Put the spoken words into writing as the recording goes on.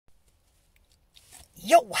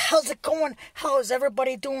Yo, how's it going? How is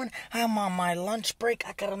everybody doing? I'm on my lunch break.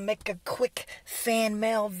 I gotta make a quick fan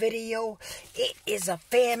mail video. It is a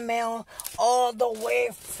fan mail all the way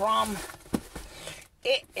from...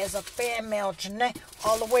 It is a fan mail, Jeanette,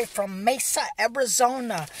 all the way from Mesa,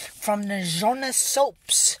 Arizona, from Najona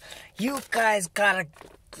Soaps. You guys gotta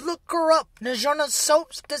look her up, Najona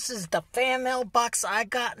Soaps. This is the fan mail box I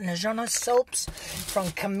got, Najona Soaps, from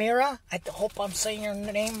Camira. I hope I'm saying your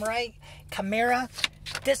name right, Camira.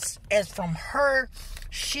 This is from her.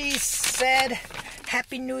 She said,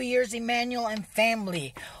 Happy New Year's, Emmanuel and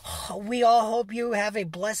family. We all hope you have a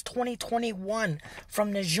blessed 2021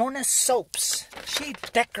 from Najona Soaps. She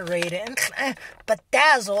decorated and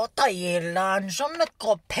bedazzle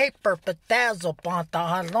ko paper bedazzle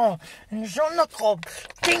pantalon. Najona,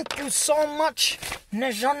 thank you so much,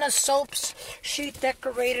 Najona Soaps. She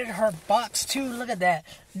decorated her box too. Look at that.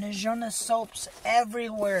 Najona Soaps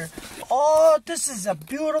everywhere. Oh, this is a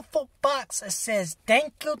beautiful box. It says,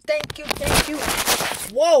 thank you, thank you, thank you.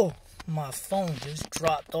 Whoa, my phone just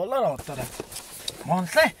dropped.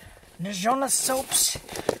 Najona Soaps.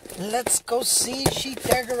 Let's go see. She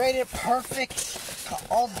decorated perfect. Got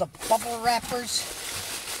all the bubble wrappers.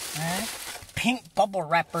 Pink bubble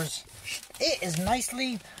wrappers. It is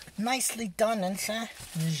nicely done inside.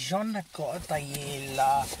 Najona.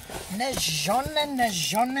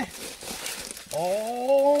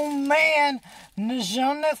 Oh man,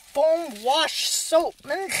 Najona foam wash soap.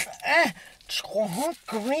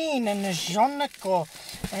 Green and Najona.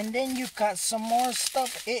 And then you got some more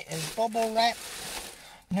stuff. It is bubble wrap.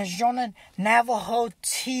 Najona Navajo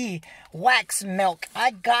tea wax milk.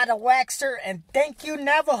 I got a waxer, and thank you,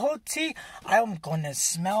 Navajo tea. I'm gonna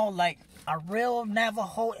smell like a real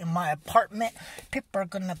Navajo in my apartment. People are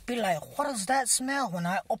gonna be like, what does that smell? When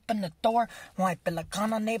I open the door, my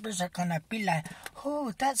Pelacana neighbors are gonna be like,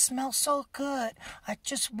 oh, that smells so good. I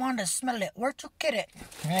just want to smell it. Where'd you get it?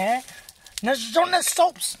 Yeah. Najona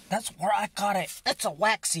Soaps. That's where I got it. It's a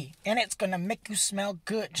waxy, and it's gonna make you smell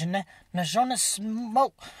good. Najona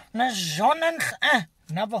smoke. Najona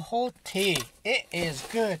Navajo tea. It is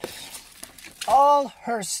good. All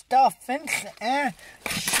her stuff, and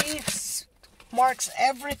she marks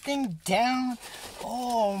everything down.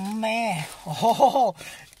 Oh man. Oh,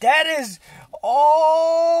 that is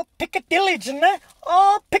all Piccadilly, Jeanette.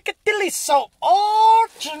 All Piccadilly soap. Oh,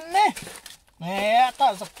 Jeanette. Yeah, I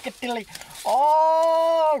thought it was a Piccadilly.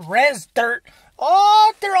 Oh, Res Dirt.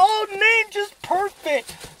 Oh, they're all named just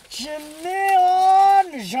perfect.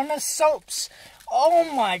 Najona Soaps. Oh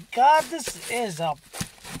my God, this is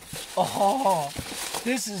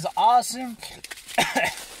awesome.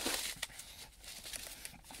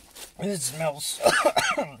 It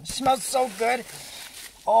smells so good.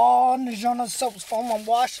 Oh, Najona Soaps foam and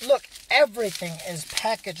wash. Look, everything is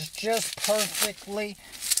packaged just perfectly.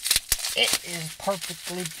 It is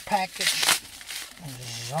perfectly packaged.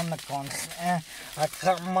 I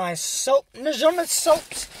got my soap. Najona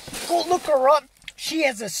Soaps. Go look her up. She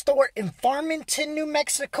has a store in Farmington, New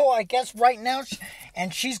Mexico, I guess right now.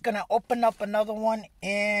 And she's going to open up another one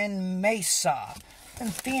in Mesa. In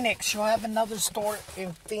Phoenix. She'll have another store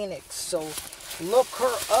in Phoenix. So look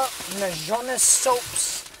her up. Najona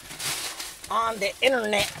Soaps on the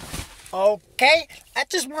internet. Okay, I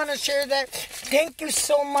just want to share that. Thank you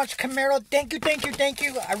so much, Camaro. Thank you.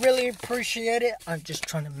 I really appreciate it. I'm just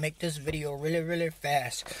trying to make this video really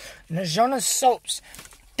fast. Najona Soaps,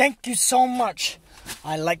 thank you so much.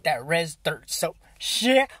 I like that Res Dirt soap.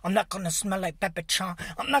 Shit, I'm not going to smell like Pepper Chan.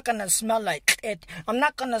 I'm not going to smell like it. I'm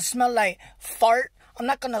not going to smell like fart. I'm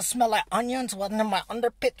not going to smell like onions in my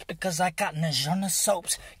underpits because I got Najona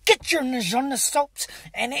Soaps. Get your Najona Soaps,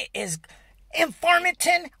 and it is in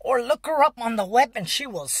Farmington, or look her up on the web and she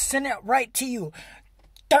will send it right to you.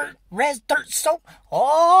 Res Dirt soap.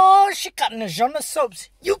 Oh, she got Najona Soaps.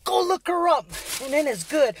 You go look her up, and it is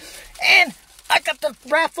good. And I got the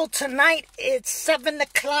raffle tonight. It's 7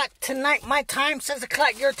 o'clock tonight, my time, 6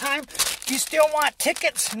 o'clock your time. You still want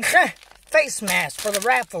tickets? Face mask for the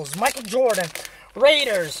raffles. Michael Jordan,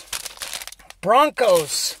 Raiders,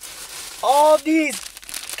 Broncos, all these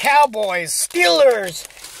Cowboys, Steelers.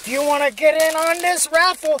 If you want to get in on this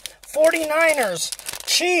raffle, 49ers,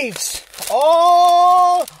 Chiefs,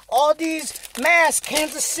 all these masks,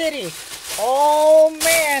 Kansas City. Oh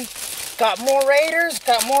man, got more Raiders,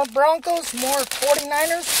 got more Broncos, more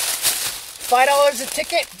 49ers. $5 a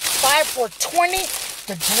ticket, 5 for 20.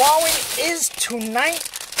 The drawing is tonight.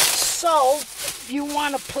 So if you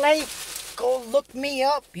want to play, go look me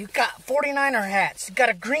up. You got 49er hats. You got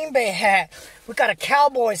a Green Bay hat. We got a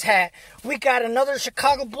Cowboys hat. We got another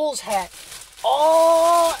Chicago Bulls hat.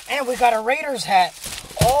 Oh, and we got a Raiders hat.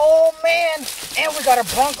 Oh, man. And we got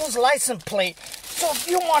a Broncos license plate. So if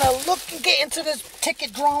you want to look and get into this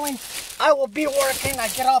ticket drawing, I will be working. I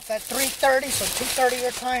get off at 3:30, so 2:30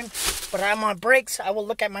 your time. But I'm on breaks. I will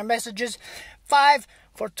look at my messages. 5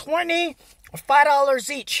 for $20 or $5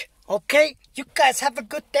 each. Okay? You guys have a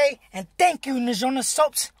good day. And thank you, Nizona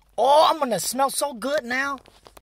Soaps. Oh, I'm going to smell so good now.